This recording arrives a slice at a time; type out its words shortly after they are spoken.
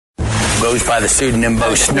goes by the pseudonym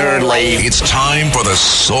Bo Snerdley. It's time for the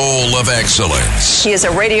Soul of Excellence. He is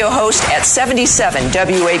a radio host at 77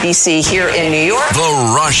 WABC here in New York.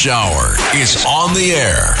 The Rush Hour is on the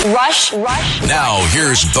air. Rush. Now,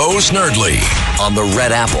 here's Bo Snerdley on the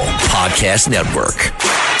Red Apple Podcast Network.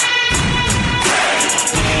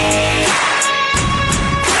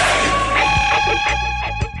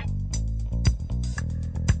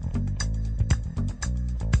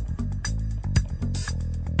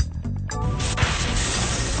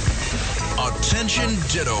 Attention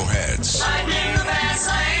Ditto Heads.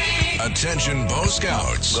 Attention Bo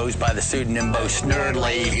Scouts. Goes by the pseudonym Bo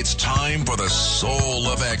Snerdley. It's time for the Soul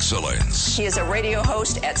of Excellence. He is a radio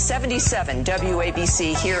host at 77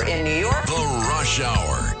 WABC here in New York. The Rush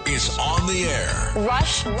Hour is on the air.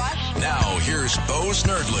 Rush. Now, here's Bo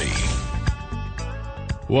Snerdley.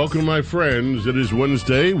 Welcome, my friends. It is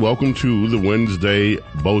Wednesday. Welcome to the Wednesday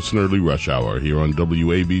Bo Snerdley Rush Hour here on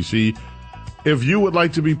WABC. If you would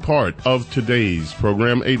like to be part of today's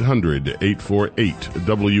program,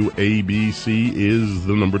 800-848-WABC is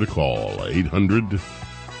the number to call.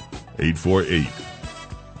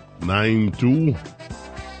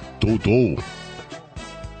 800-848-9222.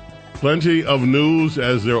 Plenty of news,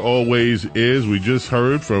 as there always is. We just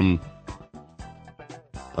heard from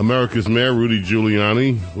America's Mayor, Rudy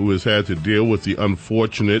Giuliani, who has had to deal with the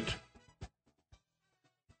unfortunate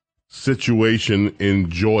situation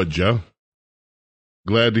in Georgia.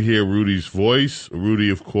 Glad to hear Rudy's voice. Rudy,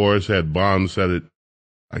 of course, had bond set at,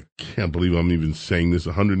 I can't believe I'm even saying this,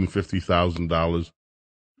 $150,000,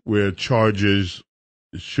 where charges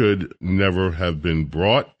should never have been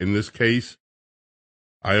brought. In this case,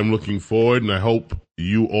 I am looking forward, and I hope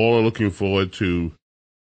you all are looking forward to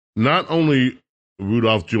not only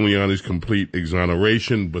Rudolph Giuliani's complete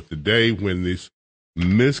exoneration, but the day when this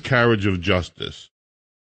miscarriage of justice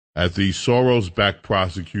at the Soros-backed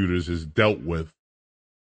prosecutors is dealt with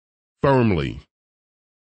firmly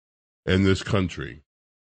in this country.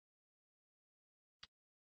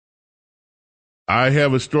 I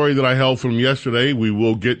have a story that I held from yesterday. We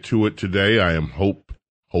will get to it today. I am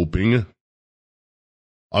hoping.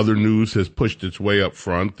 Other news has pushed its way up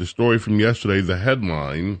front. The story from yesterday, the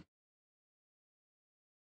headline,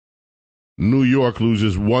 New York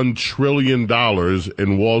loses $1 trillion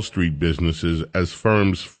in Wall Street businesses as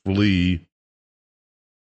firms flee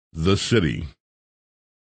the city.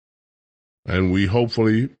 And we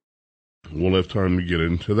hopefully will have time to get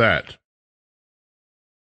into that.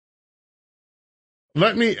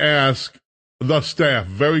 Let me ask the staff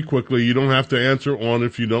very quickly. You don't have to answer on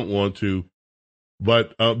if you don't want to.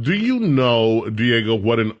 But do you know, Diego,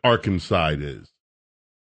 what an Arkancide is?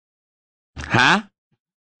 Huh?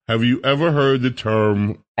 Have you ever heard the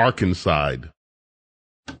term Arkancide?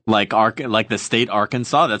 Like the state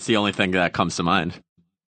Arkansas? That's the only thing that comes to mind.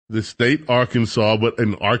 The state Arkansas, but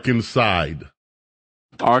an Arkancide.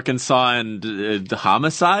 Arkansas and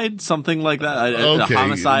homicide? Something like that? Okay.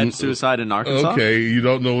 Homicide, suicide in Arkansas? Okay, you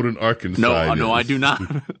don't know what an Arkancide is. No, I do not.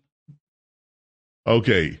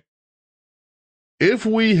 Okay. If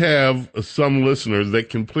we have some listeners that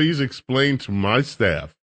can please explain to my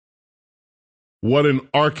staff what an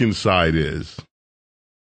Arkancide is,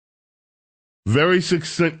 very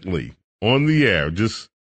succinctly on the air, just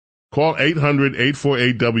call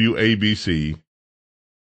 800-848-WABC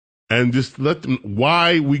and just let them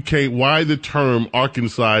why the term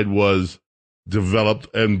Arkancide was developed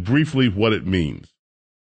and briefly what it means.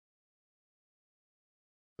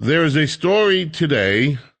 There is a story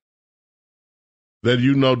today that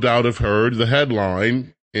you no doubt have heard, the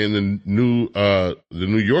headline in the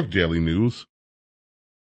New York Daily News,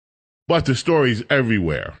 but the story's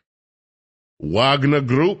everywhere. Wagner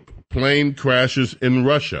Group plane crashes in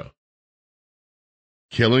Russia,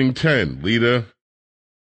 killing 10. Leader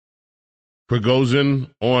Prigozhin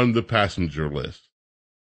on the passenger list.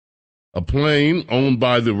 A plane owned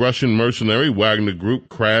by the Russian mercenary Wagner Group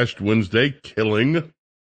crashed Wednesday, killing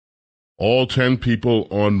all 10 people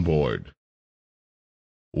on board.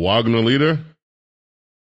 Wagner leader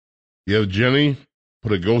Yevgeny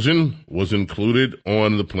Prigozhin was included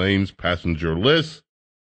on the plane's passenger list.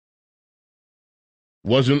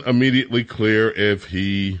 Wasn't immediately clear if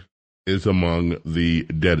he is among the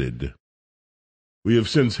deaded. We have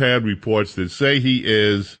since had reports that say he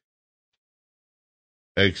is,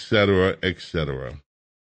 etc., etc.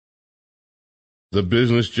 The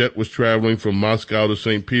business jet was traveling from Moscow to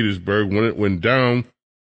St. Petersburg when it went down.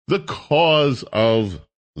 The cause of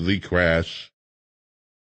the crash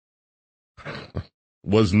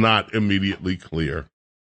was not immediately clear.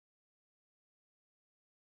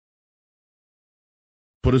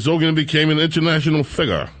 Prigozhin became an international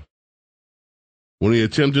figure when he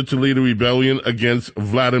attempted to lead a rebellion against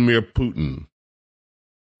Vladimir Putin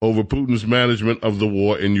over Putin's management of the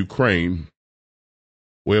war in Ukraine,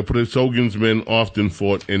 where Prigozhin's men often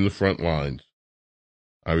fought in the front lines.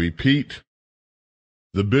 I repeat,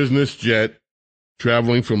 the business jet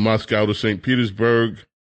traveling from Moscow to St. Petersburg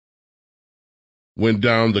went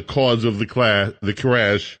down. The cause of the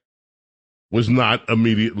crash was not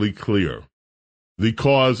immediately clear. The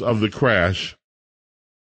cause of the crash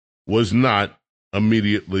was not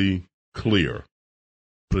immediately clear.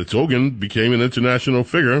 Prigozhin became an international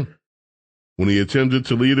figure when he attempted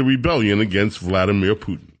to lead a rebellion against Vladimir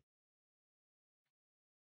Putin.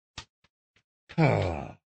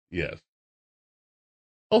 Yes.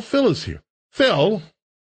 Oh, Phil is here. Phil,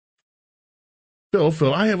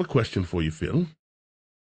 I have a question for you, Phil.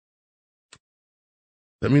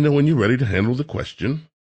 Let me know when you're ready to handle the question.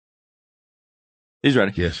 He's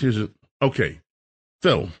ready. Yes, here's it. Okay.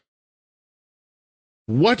 Phil,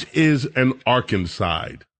 what is an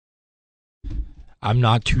Arkancide? I'm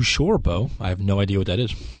not too sure, Bo. I have no idea what that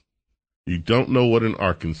is. You don't know what an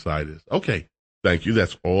Arkancide is. Okay. Thank you.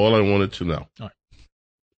 That's all I wanted to know. All right.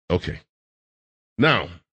 Okay. Now,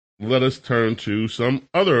 let us turn to some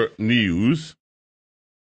other news.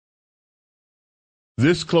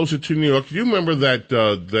 This closer to New York. Do you remember that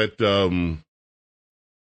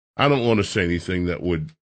I don't want to say anything that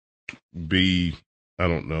would be, I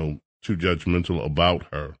don't know, too judgmental about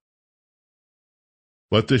her.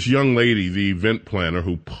 But this young lady, the event planner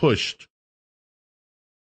who pushed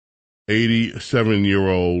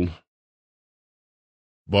 87-year-old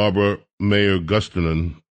Barbara Mayer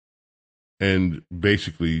Gustanen and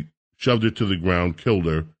basically shoved her to the ground, killed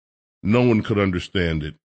her. No one could understand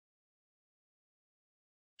it.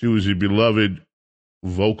 She was a beloved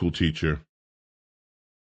vocal teacher.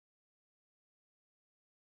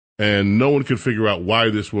 And no one could figure out why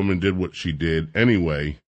this woman did what she did.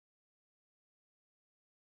 Anyway,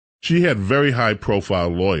 she had very high-profile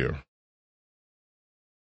lawyer.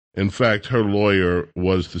 In fact, her lawyer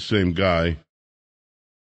was the same guy,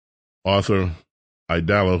 Arthur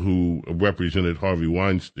Idala, who represented Harvey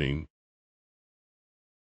Weinstein.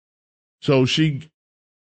 So she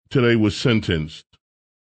today was sentenced.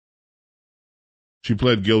 She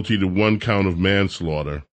pled guilty to 1 count of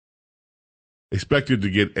manslaughter. Expected to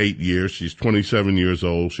get 8 years. She's 27 years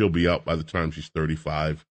old. She'll be out by the time she's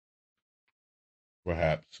 35.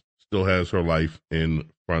 Perhaps. Still has her life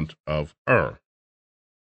in front of her.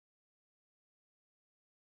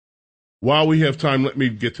 While we have time, let me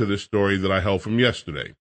get to this story that I held from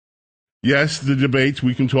yesterday. Yes, the debates,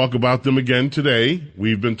 we can talk about them again today.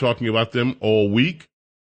 We've been talking about them all week.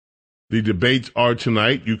 The debates are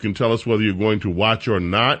tonight. You can tell us whether you're going to watch or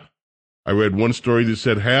not. I read one story that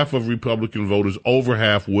said half of Republican voters, over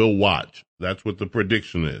half, will watch. That's what the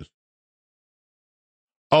prediction is.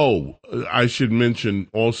 Oh, I should mention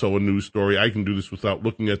also a news story. I can do this without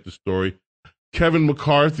looking at the story. Kevin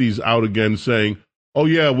McCarthy's out again saying, oh,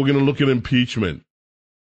 yeah, we're going to look at impeachment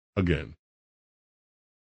again.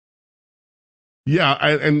 Yeah,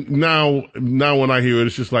 and now when I hear it,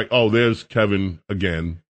 it's just like, oh, there's Kevin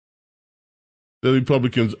again. The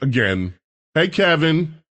Republicans again. Hey,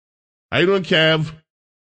 Kevin. How you doing, Kev?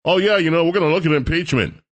 Oh, yeah, we're going to look at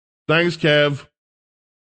impeachment. Thanks, Kev.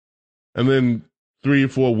 And then 3 or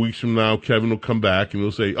 4 weeks from now, Kevin will come back and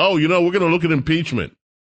he'll say, oh, we're going to look at impeachment.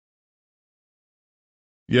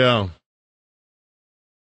 Yeah.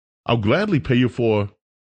 I'll gladly pay you for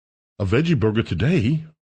a veggie burger today.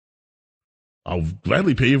 I'll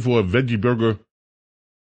gladly pay you for a veggie burger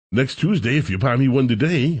next Tuesday if you buy me one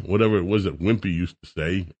today. Whatever it was that Wimpy used to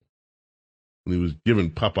say when he was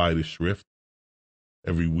giving Popeye the shrift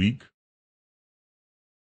every week.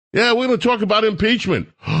 Yeah, we're going to talk about impeachment.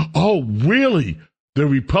 Oh, really? The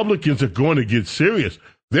Republicans are going to get serious.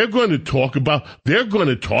 They're going to talk about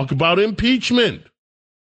impeachment.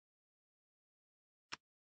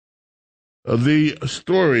 The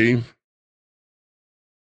story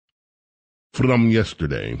from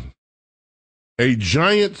yesterday. A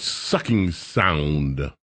giant sucking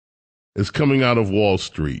sound is coming out of Wall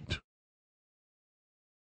Street.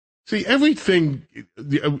 See, everything,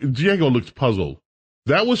 Diego looks puzzled.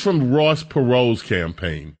 That was from Ross Perot's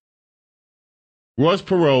campaign. Ross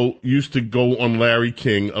Perot used to go on Larry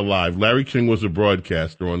King Alive. Larry King was a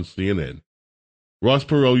broadcaster on CNN. Ross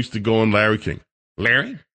Perot used to go on Larry King.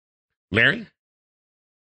 Larry,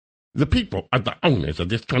 the people are the owners of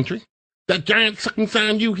this country. That giant sucking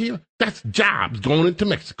sound you hear, that's jobs going into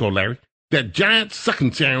Mexico, Larry. That giant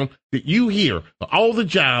sucking sound that you hear are all the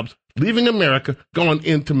jobs leaving America going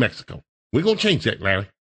into Mexico. We're going to change that, Larry.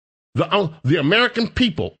 The American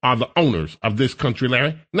people are the owners of this country,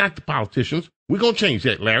 Larry, not the politicians. We're going to change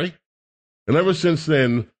that, Larry. And ever since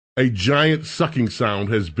then, a giant sucking sound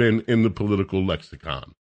has been in the political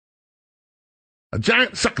lexicon. A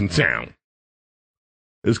giant sucking sound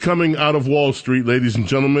is coming out of Wall Street, ladies and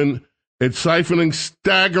gentlemen. It's siphoning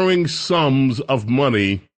staggering sums of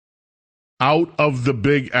money out of the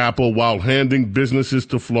Big Apple while handing businesses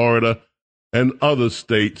to Florida and other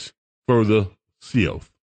states further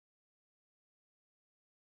south.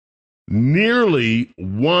 Nearly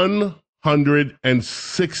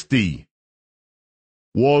 160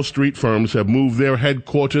 Wall Street firms have moved their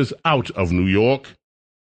headquarters out of New York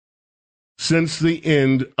since the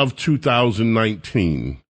end of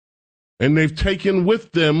 2019. And they've taken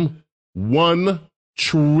with them $1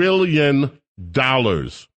 trillion.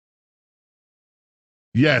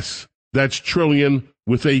 Yes, that's trillion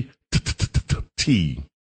with a T.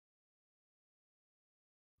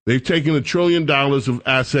 They've taken $1 trillion of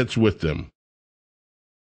assets with them.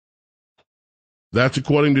 That's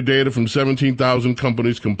according to data from 17,000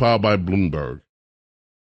 companies compiled by Bloomberg.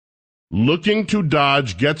 Looking to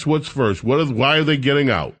dodge, guess what's first? Why are they getting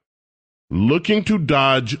out? Looking to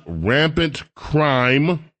dodge rampant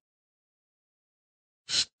crime,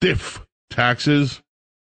 stiff taxes,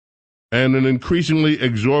 and an increasingly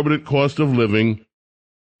exorbitant cost of living,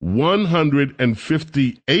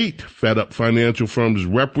 158 fed-up financial firms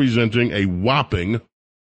representing a whopping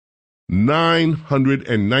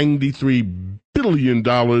 $993 billion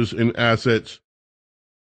in assets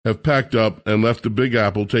have packed up and left the Big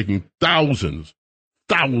Apple, taking thousands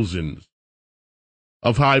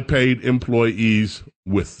of high-paid employees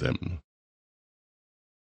with them.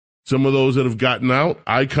 Some of those that have gotten out,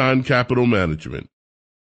 Icahn Capital Management,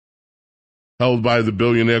 held by the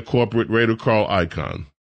billionaire corporate raider Carl Icahn.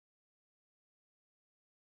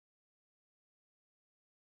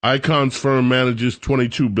 Icahn's firm manages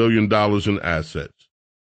 $22 billion in assets.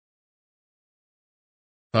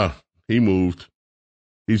 He moved.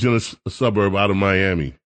 He's in a suburb out of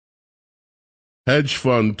Miami. Hedge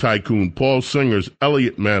fund tycoon Paul Singer's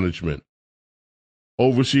Elliott Management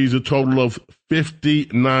oversees a total of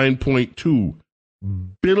 $59.2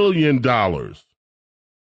 billion.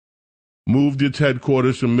 Moved its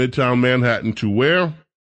headquarters from Midtown Manhattan to where?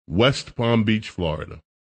 West Palm Beach, Florida.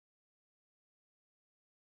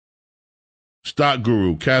 Stock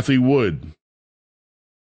guru Kathy Wood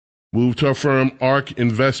moved her firm ARK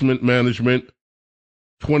Investment Management,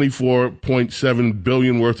 $24.7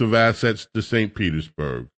 billion worth of assets to St.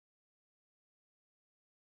 Petersburg.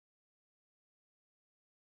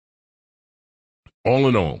 All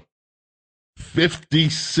in all,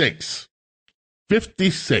 56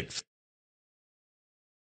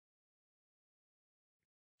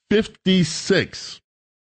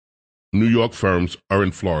 New York firms are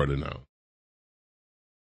in Florida now.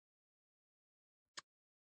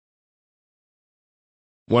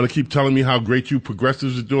 Want to keep telling me how great you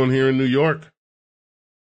progressives are doing here in New York?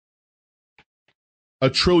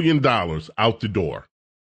 $1 trillion out the door.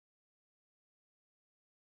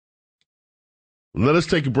 Let us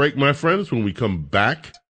take a break, my friends. When we come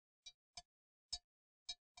back,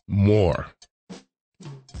 more.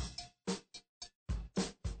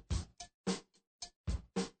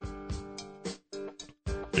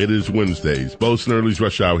 It is Wednesdays. Bo Snerdley's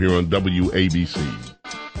Rush Hour here on WABC.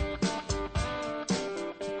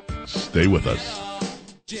 Stay with us.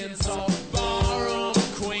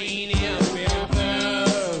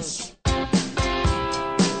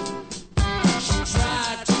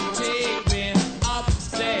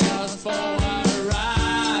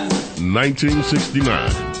 In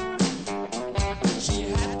 1969.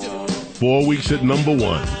 4 weeks at number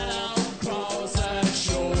one.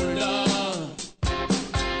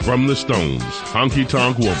 From the Stones, Honky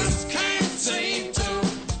Tonk Woman.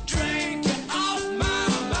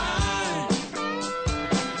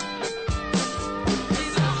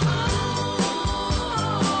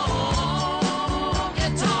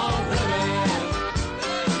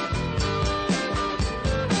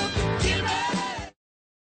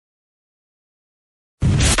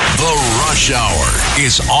 Hour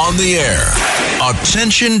is on the air.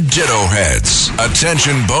 Attention Ditto Heads.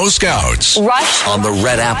 Attention Bo Scouts. Rush on the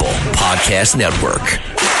Red Apple Podcast Network.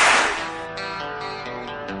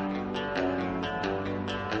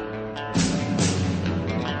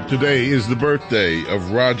 Today is the birthday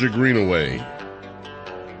of Roger Greenaway.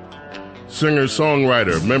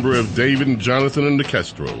 Singer-songwriter, member of David and Jonathan and the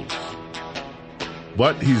Kestrels.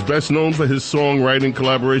 But he's best known for his songwriting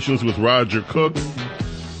collaborations with Roger Cook,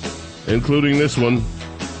 including this one,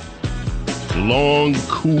 Long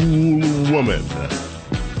Cool Woman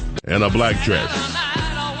in a Black Dress.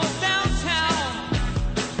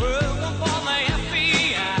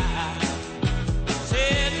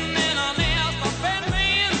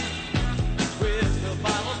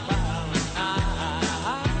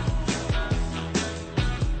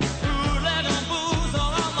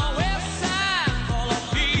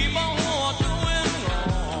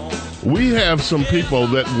 we have some people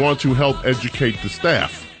that want to help educate the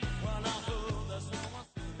staff.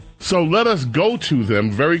 So let us go to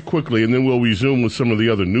them very quickly, and then we'll resume with some of the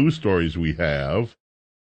other news stories we have.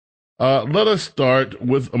 Let us start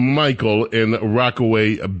with Michael in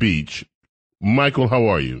Rockaway Beach. Michael, how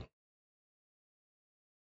are you?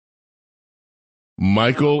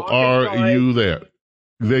 Michael, are you there?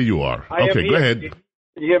 There you are. Okay, go ahead.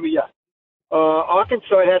 You hear me? Yeah.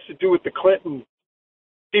 Arkancide has to do with the Clintons.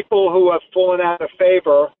 People who have fallen out of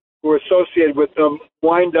favor, who are associated with them,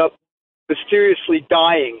 wind up mysteriously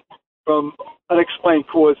dying from unexplained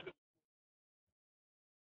causes.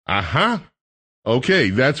 Uh-huh. Okay,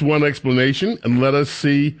 that's one explanation. And let us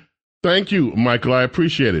see. Thank you, Michael. I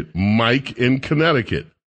appreciate it. Mike in Connecticut.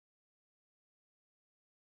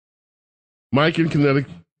 Mike in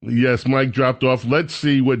Connecticut. Yes, Mike dropped off. Let's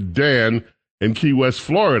see what Dan in Key West,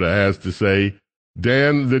 Florida has to say.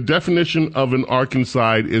 Dan, the definition of an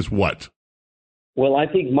Arkancide is what? Well, I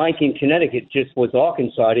think Mike in Connecticut just was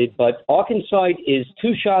Arkancided, but Arkancide is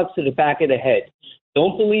 2 shots to the back of the head.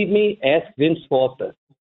 Don't believe me? Ask Vince Foster.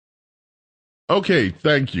 Okay,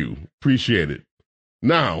 thank you. Appreciate it.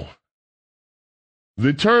 Now,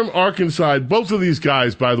 the term Arkancide, both of these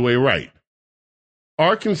guys, by the way, are right.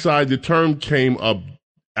 Arkancide, the term came up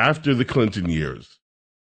after the Clinton years,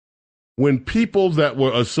 when people that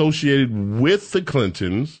were associated with the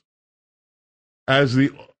Clintons, as the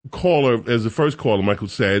first caller, Michael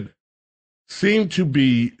said, seemed to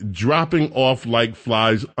be dropping off like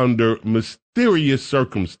flies under mysterious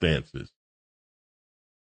circumstances.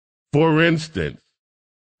 For instance,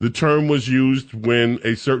 the term was used when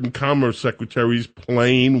a certain Commerce Secretary's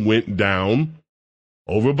plane went down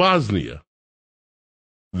over Bosnia.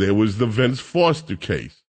 There was the Vince Foster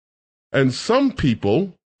case. And some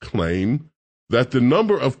people claim that the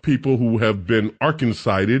number of people who have been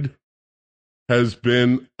Arkancided has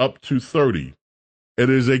been up to 30. It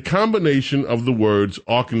is a combination of the words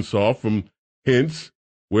Arkansas from Hints,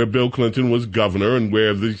 where Bill Clinton was governor and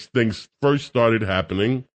where these things first started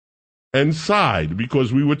happening, and side,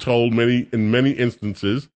 because we were told in many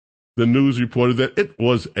instances, the news reported that it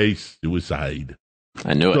was a suicide.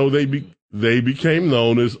 I knew it. So they became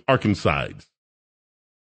known as Arkancides.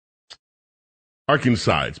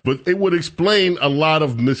 Arkancides. But it would explain a lot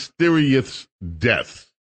of mysterious deaths.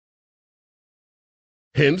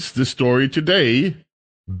 Hence the story today.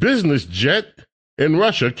 Business jet in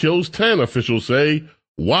Russia kills 10, officials say.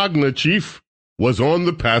 Wagner chief was on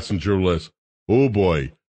the passenger list. Oh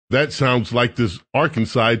boy, that sounds like this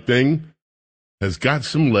Arkancide thing has got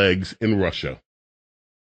some legs in Russia.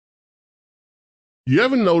 You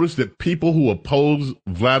ever notice that people who oppose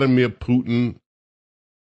Vladimir Putin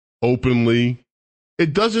openly,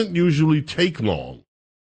 it doesn't usually take long.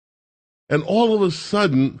 And all of a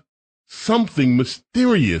sudden, something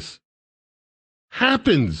mysterious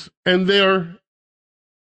happens. And they're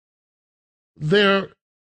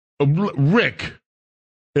Rick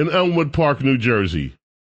in Elmwood Park, New Jersey.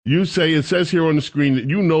 You say, it says here on the screen that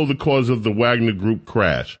you know the cause of the Wagner Group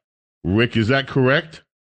crash. Rick, is that correct?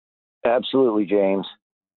 Absolutely, James.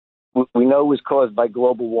 We know it was caused by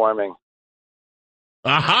global warming.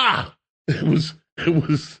 Aha! It was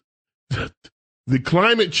the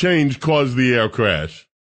climate change caused the air crash.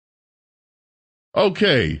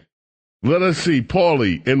 Okay, let us see.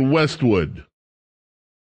 Paulie in Westwood.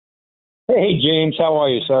 Hey, James, how are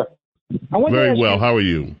you, sir? Very well. How are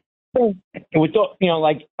you? We thought,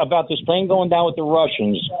 like about this plane going down with the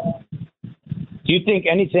Russians. Do you think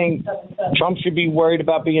anything Trump should be worried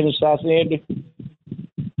about being assassinated?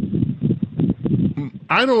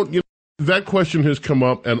 I don't. That question has come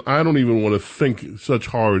up, and I don't even want to think such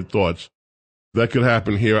horrid thoughts that could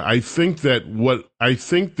happen here. I think that,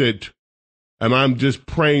 and I'm just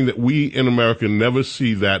praying that we in America never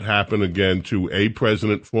see that happen again to a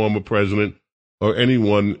president, former president, or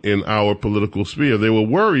anyone in our political sphere. There were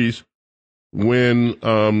worries when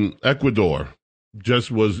Ecuador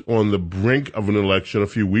just was on the brink of an election a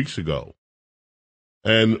few weeks ago.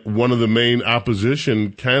 And one of the main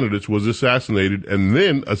opposition candidates was assassinated, and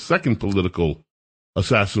then a second political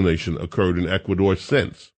assassination occurred in Ecuador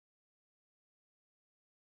since.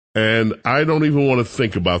 And I don't even want to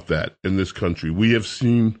think about that in this country. We have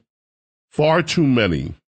seen far too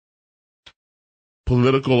many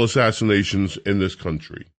political assassinations in this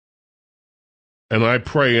country. And I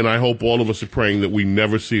pray, and I hope all of us are praying, that we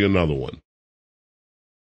never see another one.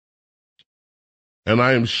 And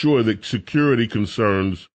I am sure that security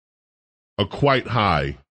concerns are quite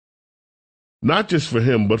high, not just for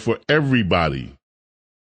him, but for everybody.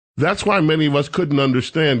 That's why many of us couldn't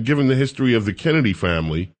understand, given the history of the Kennedy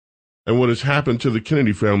family and what has happened to the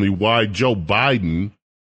Kennedy family, why Joe Biden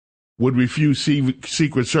would refuse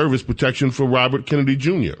Secret Service protection for Robert Kennedy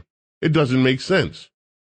Jr. It doesn't make sense.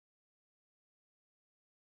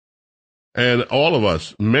 And all of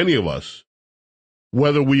us, many of us,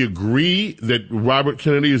 whether we agree that Robert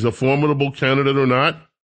Kennedy is a formidable candidate or not,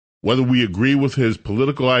 whether we agree with his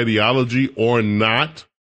political ideology or not,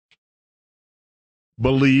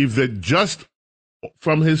 believe that just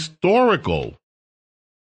from historical,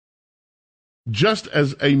 just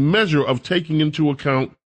as a measure of taking into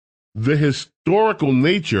account the historical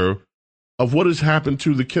nature of what has happened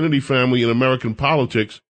to the Kennedy family in American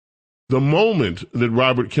politics, the moment that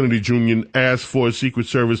Robert Kennedy Jr. asked for Secret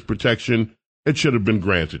Service protection, it should have been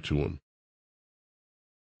granted to him.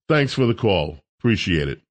 Thanks for the call. Appreciate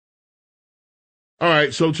it. All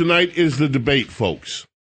right, so tonight is the debate, folks.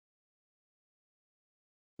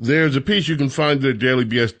 There's a piece you can find at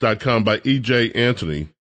dailybs.com by E.J. Anthony.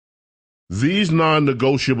 These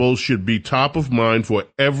non-negotiables should be top of mind for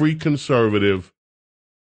every conservative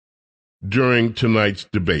during tonight's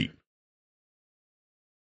debate.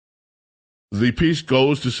 The piece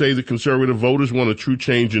goes to say the conservative voters want a true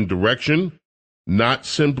change in direction, not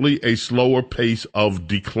simply a slower pace of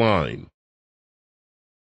decline.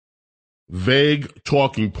 Vague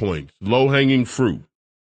talking points, low-hanging fruit,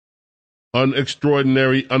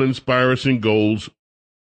 unextraordinary, uninspiring goals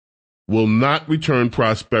will not return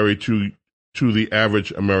prosperity to the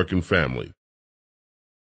average American family.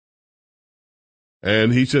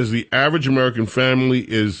 And he says the average American family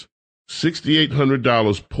is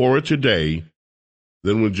 $6,800 poorer today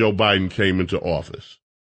than when Joe Biden came into office.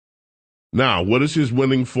 Now, what is his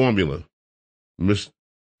winning formula, Mr.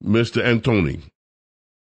 Antoni?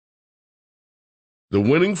 The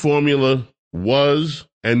winning formula was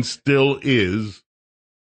and still is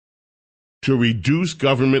to reduce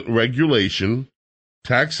government regulation,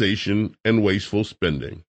 taxation, and wasteful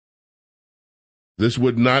spending. This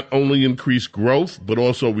would not only increase growth, but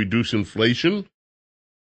also reduce inflation,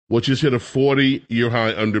 which has hit a 40-year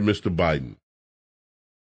high under Mr. Biden.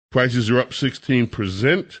 Prices are up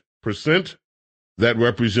 16%. That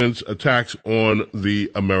represents a tax on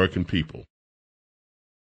the American people.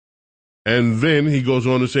 And then he goes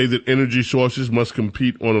on to say that energy sources must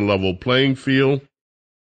compete on a level playing field.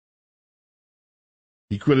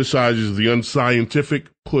 He criticizes the unscientific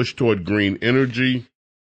push toward green energy.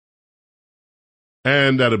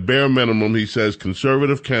 And at a bare minimum, he says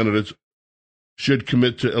conservative candidates should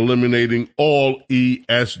commit to eliminating all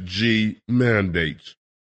ESG mandates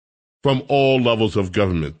from all levels of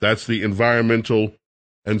government. That's the environmental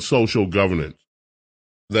and social governance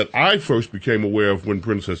that I first became aware of when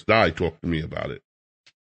Princess Di talked to me about it.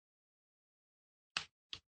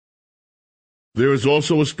 There is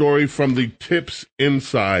also a story from the Tips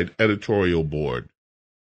Inside editorial board.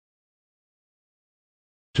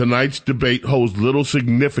 Tonight's debate holds little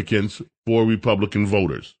significance for Republican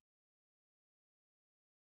voters.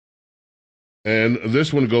 And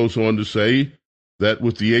this one goes on to say that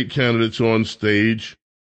with the 8 candidates on stage,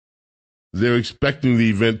 they're expecting the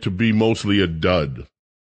event to be mostly a dud.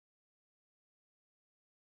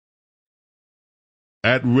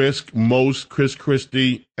 At risk, most Chris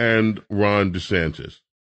Christie and Ron DeSantis.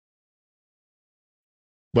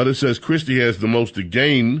 But it says Christie has the most to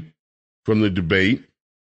gain from the debate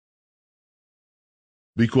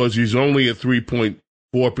because he's only at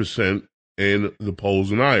 3.4% in the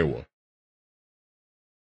polls in Iowa.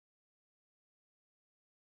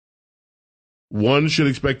 One should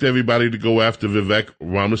expect everybody to go after Vivek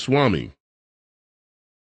Ramaswamy.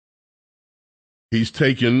 He's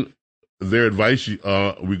taken their advice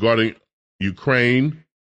regarding Ukraine,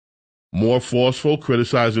 more forceful,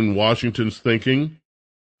 criticizing Washington's thinking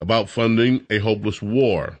about funding a hopeless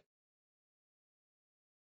war.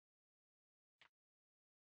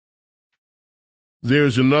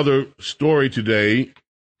 There's another story today.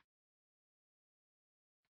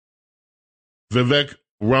 Vivek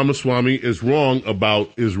Ramaswamy is wrong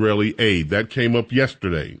about Israeli aid. That came up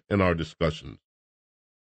yesterday in our discussion.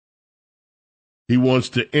 He wants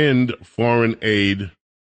to end foreign aid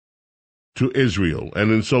to Israel,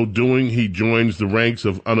 and in so doing, he joins the ranks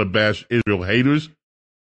of unabashed Israel haters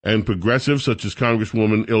and progressives such as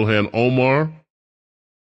Congresswoman Ilhan Omar,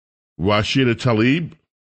 Rashida Tlaib,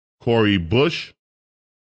 Cori Bush,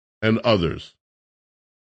 and others.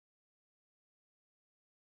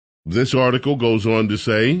 This article goes on to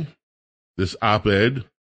say, this op-ed,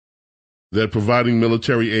 that providing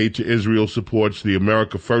military aid to Israel supports the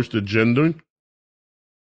America First agenda,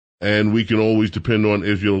 and we can always depend on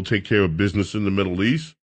Israel to take care of business in the Middle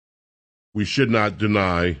East. We should not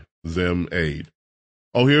deny them aid.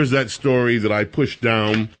 Oh, here's that story that I pushed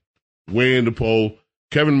down way in the poll.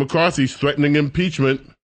 Kevin McCarthy's threatening impeachment.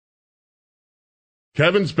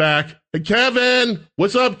 Kevin's back. Hey, Kevin,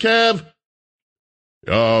 what's up, Kev?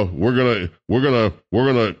 We're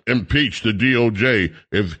gonna impeach the DOJ.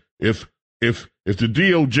 If the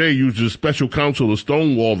DOJ uses special counsel to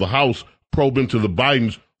stonewall the House probe into the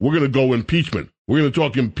Bidens, we're gonna go impeachment. We're gonna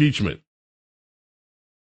talk impeachment.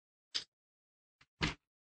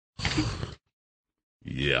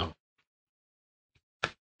 Yeah.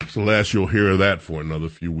 It's the last you'll hear of that for another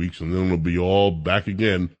few weeks, and then it'll be all back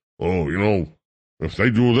again. Oh, if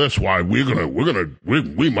they do this, why we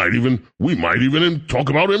might even talk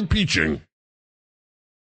about impeaching.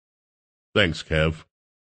 Thanks, Kev.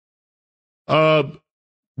 Bo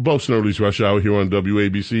Snerdly's Rush Hour here on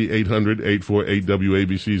WABC.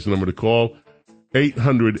 800-848-WABC is the number to call.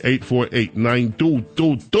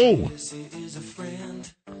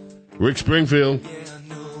 800-848-9222. Rick Springfield.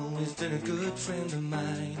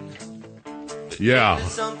 Yeah.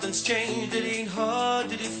 Something's changed, it ain't hard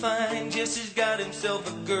to define. Jesse's got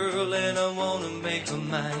himself a girl and I wanna make her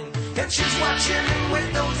mine. And she's watching him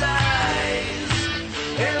with those eyes.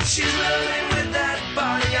 And she's loving with that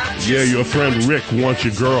body. Yeah, your friend Rick wants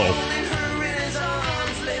your girl.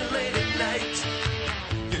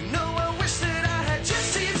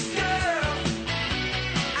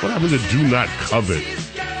 What happened to Do Not Covet?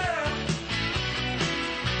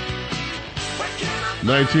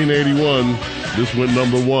 1981. This went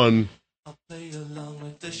number one.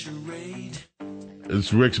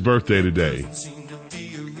 It's Rick's birthday today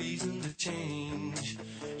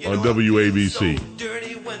on WABC.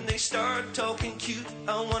 Dirty when they start talking cute.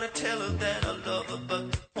 I want to tell her that I love her,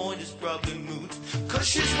 but the point is probably moot. 'Cause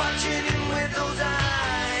she's watching him with those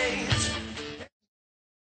eyes.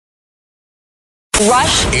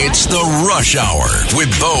 Rush. It's the Rush Hour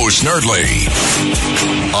with Bo Snerdly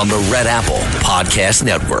on the Red Apple Podcast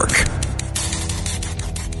Network.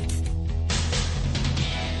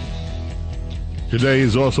 Today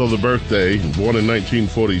is also the birthday, born in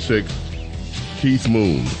 1946, Keith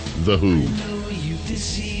Moon, The Who.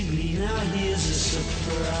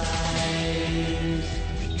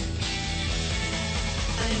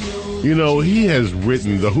 He has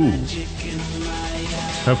written, The Who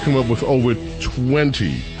have come up with over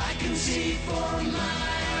 20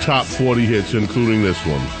 top 40 hits, including this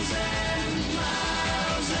one.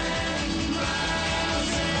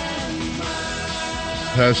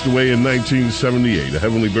 Passed away in 1978. A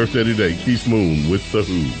heavenly birthday today, Keith Moon with The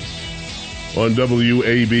Who on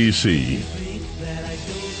WABC.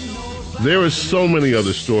 There are so many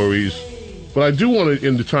other stories, but I do want to,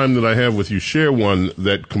 in the time that I have with you, share one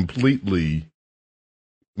that completely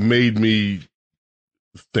made me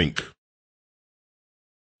think. It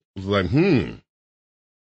was like,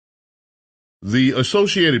 The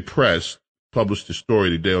Associated Press published a story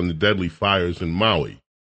today on the deadly fires in Maui.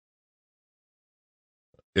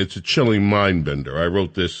 It's a chilling mind bender. I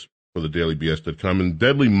wrote this for the dailybs.com. In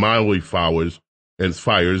deadly Maui fires,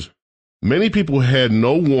 many people had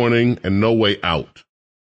no warning and no way out.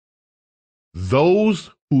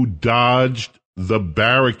 Those who dodged the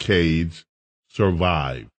barricades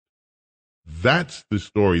survived. That's the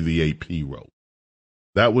story the AP wrote.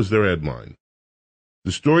 That was their headline.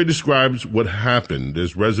 The story describes what happened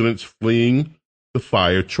as residents fleeing the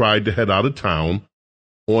fire tried to head out of town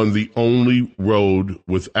on the only road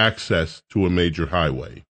with access to a major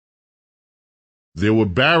highway. There were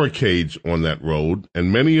barricades on that road,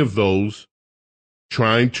 and many of those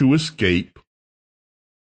trying to escape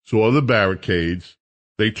saw the barricades.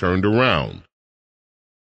 They turned around.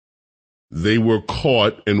 They were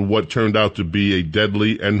caught in what turned out to be a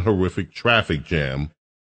deadly and horrific traffic jam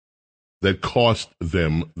that cost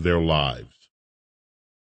them their lives.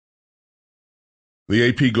 The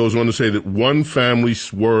AP goes on to say that one family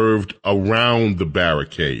swerved around the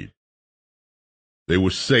barricade. They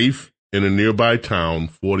were safe in a nearby town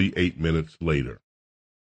 48 minutes later.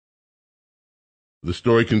 The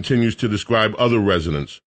story continues to describe other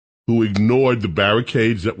residents who ignored the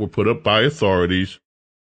barricades that were put up by authorities.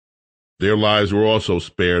 Their lives were also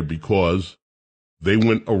spared because they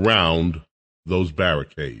went around those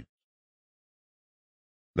barricades.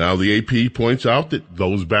 Now, the AP points out that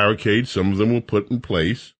those barricades, some of them were put in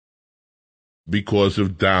place because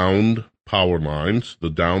of downed power lines. The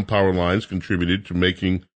downed power lines contributed to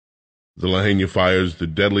making the Lahaina fires the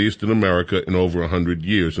deadliest in America in over 100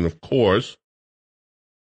 years. And of course,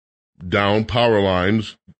 downed power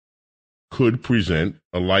lines could present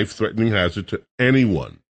a life-threatening hazard to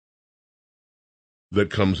anyone that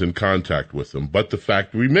comes in contact with them. But the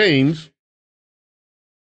fact remains,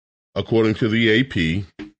 according to the AP,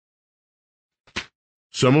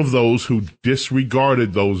 some of those who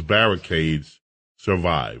disregarded those barricades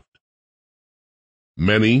survived.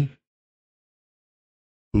 Many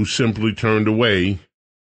who simply turned away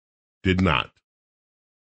did not.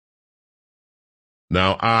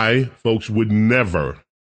 Now, folks, would never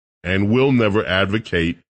and will never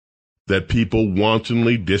advocate that people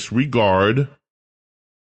wantonly disregard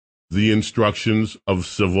the instructions of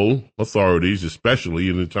civil authorities, especially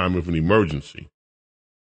in a time of an emergency.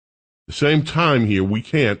 At the same time here, we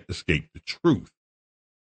can't escape the truth.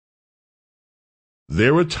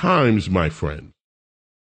 There are times, my friend,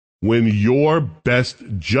 when your best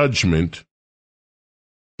judgment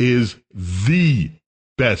is the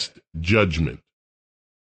best judgment.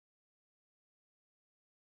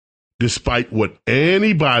 Despite what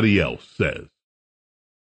anybody else says,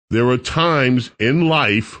 there are times in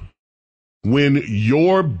life when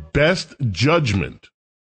your best judgment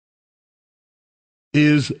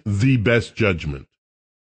is the best judgment.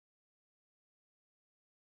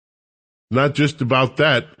 Not just about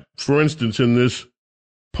that. For instance, in this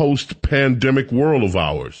post-pandemic world of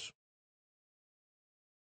ours,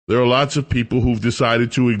 there are lots of people who've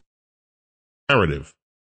decided to ignore the narrative.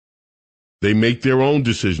 They make their own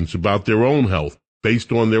decisions about their own health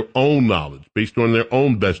based on their own knowledge, based on their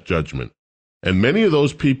own best judgment. And many of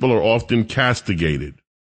those people are often castigated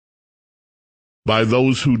by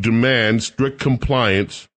those who demand strict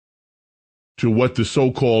compliance to what the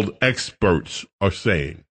so-called experts are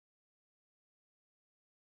saying.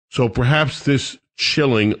 So perhaps this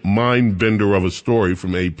chilling mind bender of a story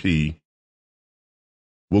from AP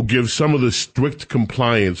will give some of the strict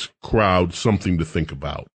compliance crowd something to think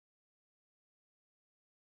about.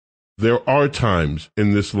 There are times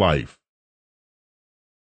in this life,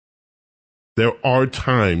 there are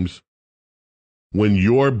times when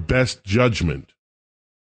your best judgment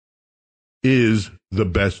is the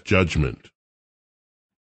best judgment,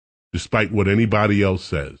 despite what anybody else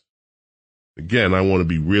says. Again, I want to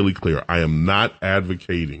be really clear. I am not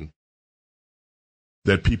advocating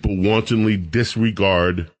that people wantonly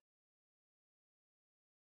disregard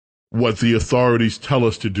what the authorities tell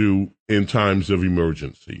us to do in times of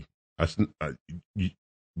emergency.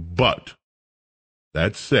 But,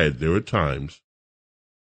 that said, there are times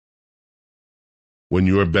when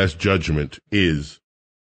your best judgment is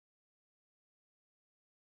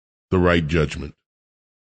the right judgment.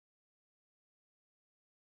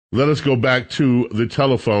 Let us go back to the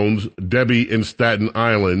telephones. Debbie in Staten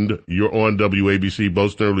Island, you're on WABC,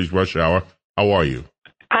 Boston Early's Rush Hour. How are you?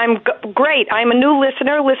 I'm great. I'm a new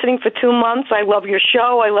listener, listening for 2 months. I love your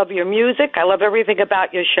show. I love your music. I love everything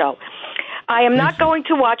about your show. I am not going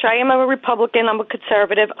to watch. I am a Republican. I'm a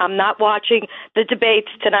conservative. I'm not watching the debates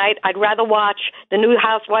tonight. I'd rather watch the new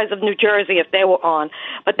Housewives of New Jersey if they were on.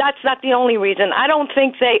 But that's not the only reason. I don't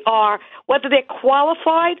think they are, whether they're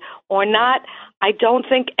qualified or not, I don't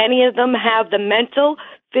think any of them have the mental,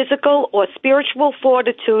 physical, or spiritual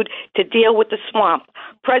fortitude to deal with the swamp.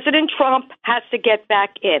 President Trump has to get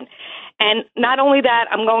back in. And not only that,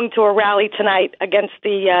 I'm going to a rally tonight against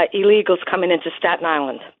the illegals coming into Staten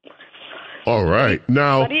Island. All right.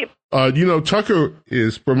 Now, Tucker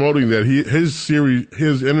is promoting that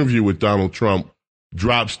his interview with Donald Trump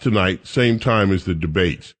drops tonight, same time as the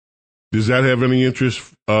debates. Does that have any interest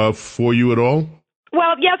for you at all?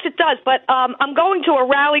 Well, yes, it does. But I'm going to a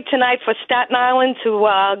rally tonight for Staten Island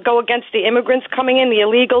to go against the immigrants coming in, the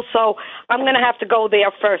illegals. So I'm going to have to go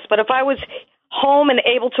there first. But if I was home and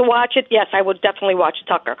able to watch it, yes, I would definitely watch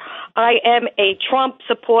Tucker. I am a Trump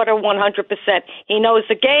supporter 100%. He knows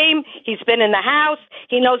the game. He's been in the House.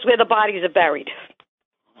 He knows where the bodies are buried.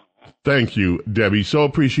 Thank you, Debbie. So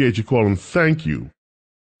appreciate you calling. Thank you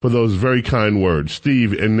for those very kind words.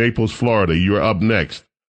 Steve in Naples, Florida, you're up next.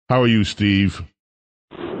 How are you, Steve?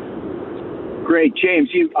 Great, James.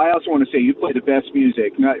 I also want to say you play the best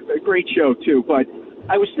music. A great show, too. But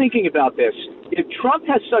I was thinking about this. If Trump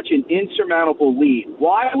has such an insurmountable lead,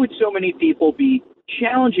 why would so many people be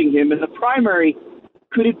challenging him in the primary?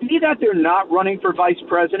 Could it be that they're not running for vice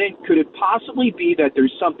president? Could it possibly be that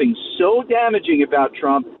there's something so damaging about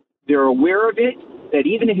Trump, they're aware of it, that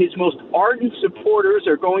even his most ardent supporters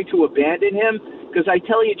are going to abandon him? Because I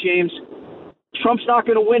tell you, James, Trump's not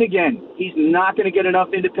going to win again. He's not going to get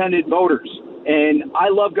enough independent voters. And I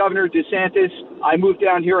love Governor DeSantis. I moved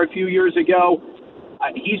down here a few years ago.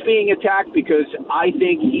 He's being attacked because I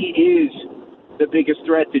think he is the biggest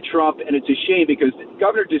threat to Trump, and it's a shame because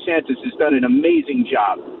Governor DeSantis has done an amazing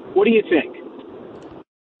job. What do you think?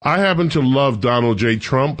 I happen to love Donald J.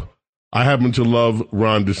 Trump. I happen to love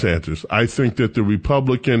Ron DeSantis. I think that the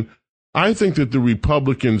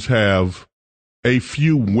Republicans have a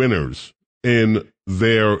few winners in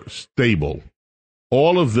their stable.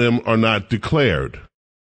 All of them are not declared.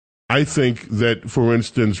 I think that, for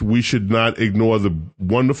instance, we should not ignore the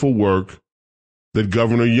wonderful work that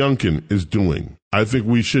Governor Youngkin is doing. I think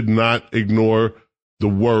we should not ignore the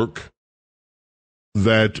work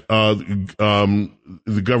that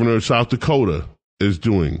the governor of South Dakota is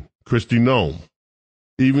doing, Kristi Noem,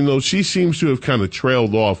 even though she seems to have kind of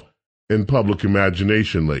trailed off in public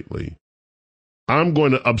imagination lately. I'm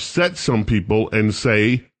going to upset some people and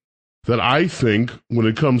say that I think when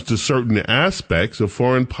it comes to certain aspects of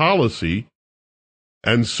foreign policy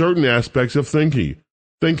and certain aspects of thinking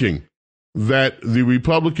that the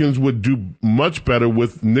Republicans would do much better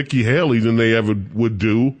with Nikki Haley than they ever would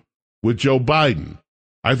do with Joe Biden.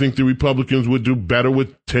 I think the Republicans would do better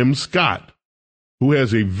with Tim Scott, who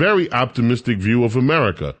has a very optimistic view of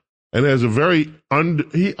America and has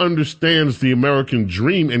he understands the American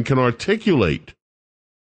dream and can articulate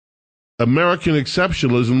American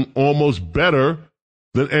exceptionalism almost better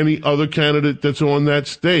than any other candidate that's on that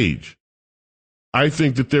stage. I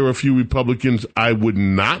think that there are a few Republicans I would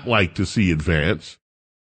not like to see advance,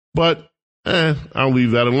 but I'll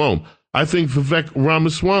leave that alone. I think Vivek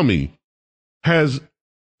Ramaswamy has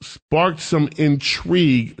sparked some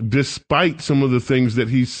intrigue despite some of the things that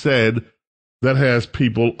he said that has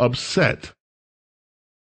people upset,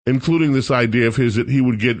 including this idea of his that he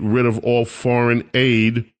would get rid of all foreign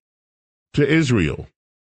aid to Israel.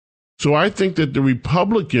 So I think that the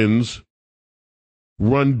Republicans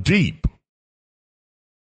run deep.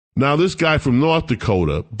 Now, this guy from North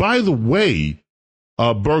Dakota, by the way,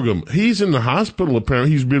 Burgum, he's in the hospital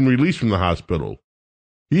apparently. He's been released from the hospital.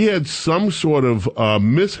 He had some sort of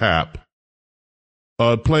mishap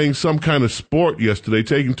playing some kind of sport yesterday,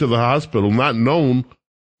 taken to the hospital, not known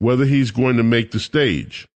whether he's going to make the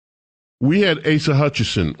stage. We had Asa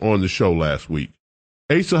Hutchinson on the show last week.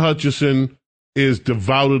 Asa Hutchinson is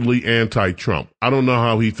devoutedly anti-Trump. I don't know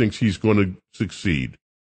how he thinks he's going to succeed.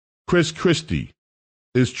 Chris Christie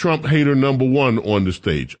is Trump hater number one on the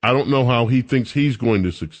stage. I don't know how he thinks he's going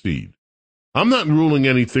to succeed. I'm not ruling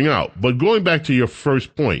anything out, but going back to your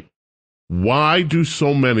first point, why do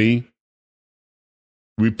so many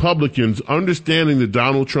Republicans, understanding that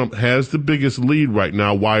Donald Trump has the biggest lead right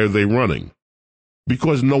now, why are they running?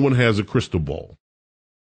 Because no one has a crystal ball.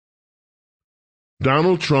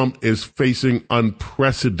 Donald Trump is facing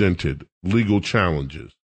unprecedented legal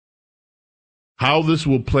challenges. How this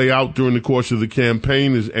will play out during the course of the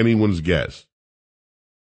campaign is anyone's guess.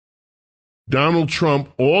 Donald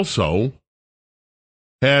Trump also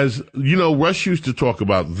has, Rush used to talk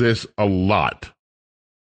about this a lot.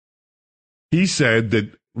 He said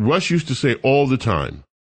that Rush used to say all the time,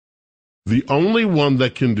 the only one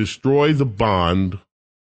that can destroy the bond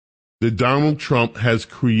that Donald Trump has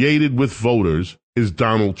created with voters is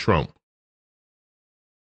Donald Trump.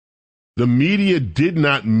 The media did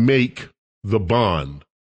not make the bond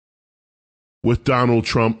with Donald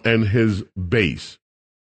Trump and his base,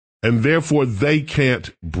 and therefore they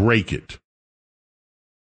can't break it.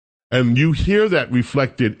 And you hear that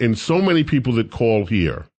reflected in so many people that call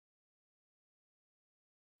here.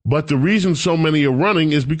 But the reason so many are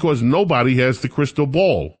running is because nobody has the crystal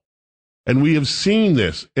ball. And we have seen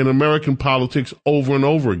this in American politics over and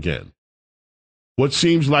over again. What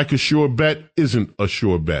seems like a sure bet isn't a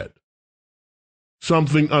sure bet.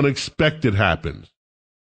 Something unexpected happens.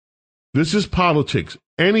 This is politics.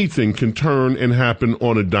 Anything can turn and happen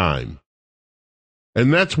on a dime.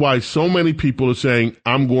 And that's why so many people are saying,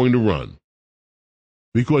 I'm going to run.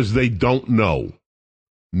 Because they don't know.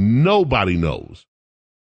 Nobody knows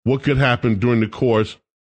what could happen during the course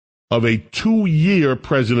of a 2-year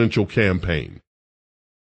presidential campaign.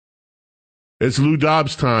 It's Lou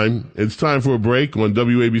Dobbs time. It's time for a break on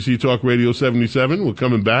WABC Talk Radio 77. We're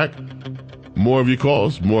coming back. More of your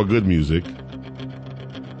calls, more good music.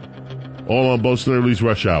 All on Bo Snerdley's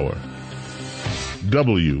Rush Hour.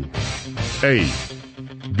 WABC.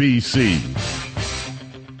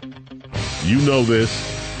 You know this.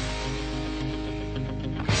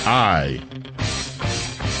 Eye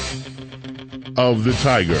of the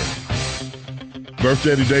Tiger.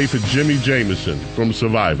 Birthday today for Jimmy Jameson from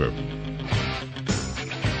Survivor.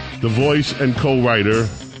 The voice and co-writer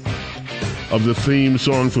of the theme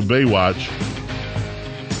song for Baywatch.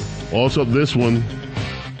 Also this one,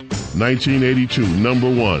 1982,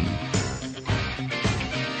 #1.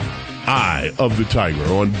 Eye of the Tiger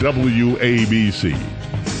on WABC.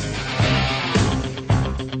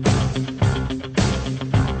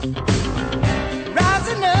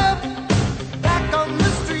 Rising up, back on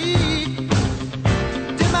the street.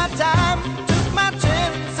 Did my time, took my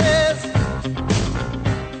chances.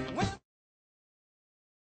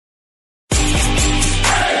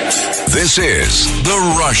 This is The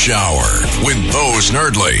Rush Hour with Bo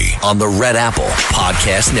Snerdley on the Red Apple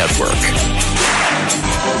Podcast Network.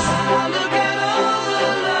 Look at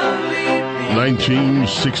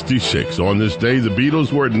 1966. On this day, the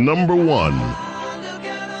Beatles were at number one.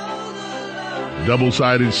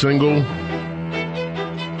 Double-sided single.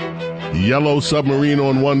 Yellow Submarine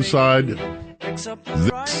on one side. This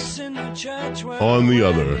on the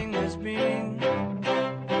other.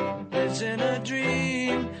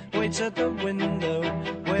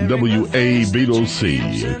 WABC.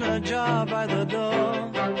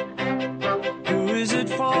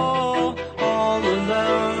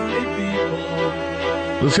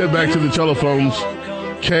 Let's head back to the telephones.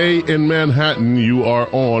 Kay in Manhattan, you are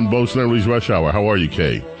on Bo Snerdley's Rush Hour. How are you,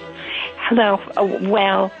 Kay? Hello.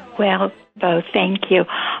 Well, Bo, thank you.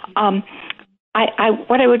 What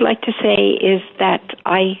I would like to say is that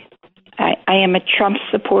I am a Trump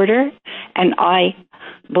supporter, and I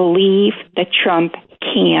believe that Trump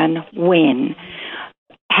can win.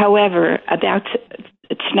 However, about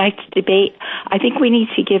tonight's debate, I think we need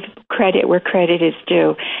to give credit where credit is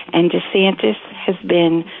due. And DeSantis has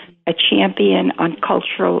been a champion on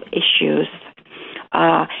cultural issues.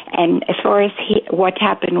 And as far as what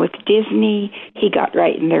happened with Disney, he got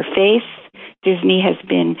right in their face. Disney has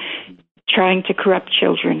been trying to corrupt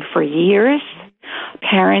children for years.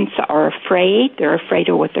 Parents are afraid. They're afraid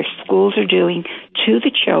of what their schools are doing to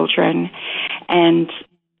the children. And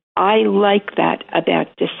I like that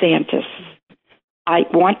about DeSantis. I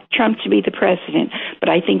want Trump to be the president, but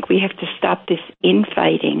I think we have to stop this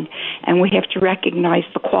infighting, and we have to recognize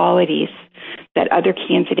the qualities that other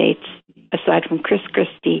candidates, aside from Chris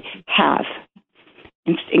Christie, have,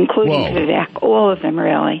 including Vivek, all of them,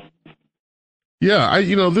 really. Yeah,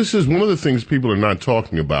 this is one of the things people are not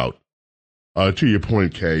talking about. To your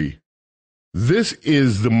point, Kay, this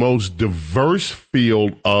is the most diverse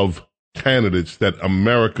field of candidates that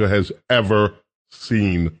America has ever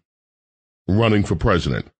seen running for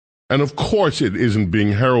president. And of course it isn't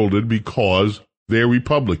being heralded because they're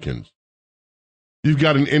Republicans. You've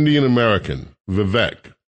got an Indian American,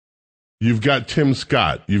 Vivek. You've got Tim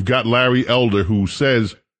Scott. You've got Larry Elder, who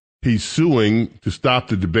says he's suing to stop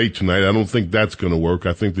the debate tonight. I don't think that's going to work.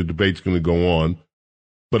 I think the debate's going to go on.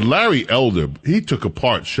 But Larry Elder, he took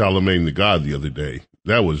apart Charlemagne the God the other day.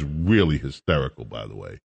 That was really hysterical, by the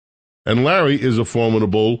way. And Larry is a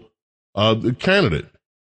formidable candidate.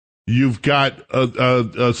 You've got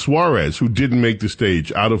Suarez, who didn't make the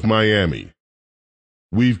stage, out of Miami.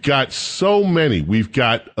 We've got so many. We've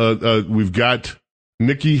got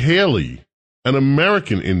Nikki Haley, an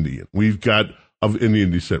American Indian. We've got of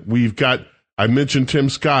Indian descent. We've got, I mentioned Tim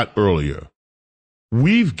Scott earlier.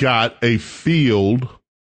 We've got a field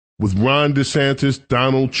with Ron DeSantis,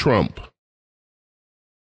 Donald Trump,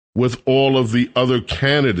 with all of the other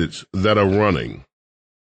candidates that are running,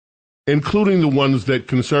 including the ones that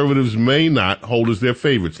conservatives may not hold as their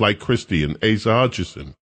favorites, like Christie and Asa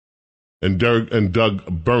Hutchinson and Doug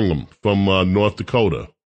Burgum from North Dakota,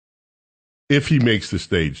 if he makes the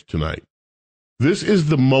stage tonight. This is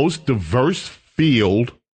the most diverse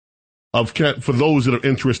field for those that are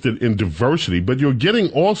interested in diversity, but you're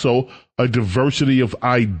getting also a diversity of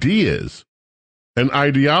ideas and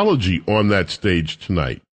ideology on that stage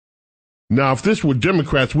tonight. Now, if this were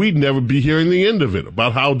Democrats, we'd never be hearing the end of it,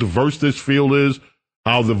 about how diverse this field is,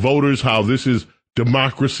 how the voters, how this is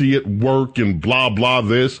democracy at work and blah, blah,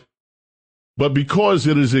 this. But because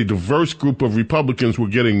it is a diverse group of Republicans, we're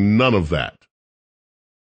getting none of that.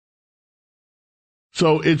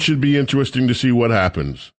 So it should be interesting to see what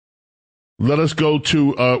happens. Let us go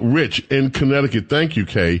to Rich in Connecticut. Thank you,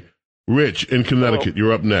 Kay. Rich in Connecticut,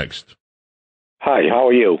 you're up next. Hi, how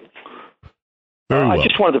are you? Very well. I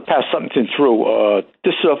just wanted to pass something through.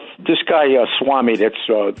 This guy, Swami, that's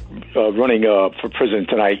running for president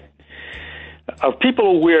tonight, are people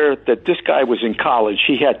aware that this guy was in college?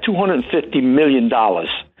 He had $250 million.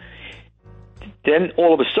 Then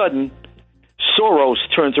all of a sudden, Soros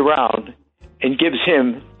turns around and gives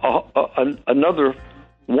him another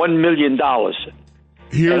 $1 million.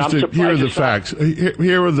 Here are the facts.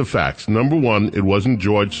 Here are the facts. Number one, it wasn't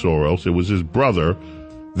George Soros. It was his brother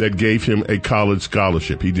that gave him a college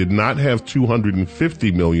scholarship. He did not have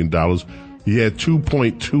 $250 million. He had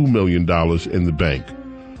 $2.2 million in the bank.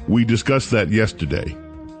 We discussed that yesterday.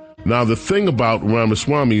 Now, the thing about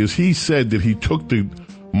Ramaswamy is he said that he took the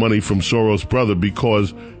money from Soros' brother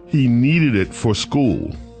because he needed it for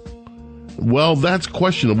school. Well, that's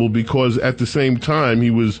questionable because at the same time he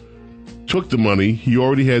took the money, he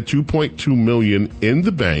already had $2.2 million in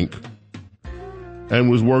the bank and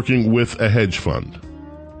was working with a hedge fund.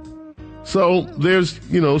 So there's,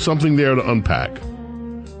 something there to unpack.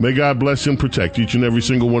 May God bless and protect each and every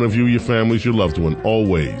single one of you, your families, your loved one,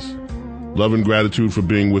 always. Love and gratitude for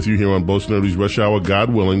being with you here on Bo Snerdley's Rush Hour.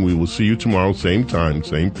 God willing, we will see you tomorrow, same time,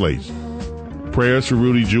 same place. Prayers for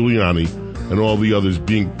Rudy Giuliani and all the others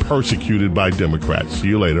being persecuted by Democrats. See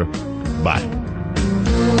you later. Bye.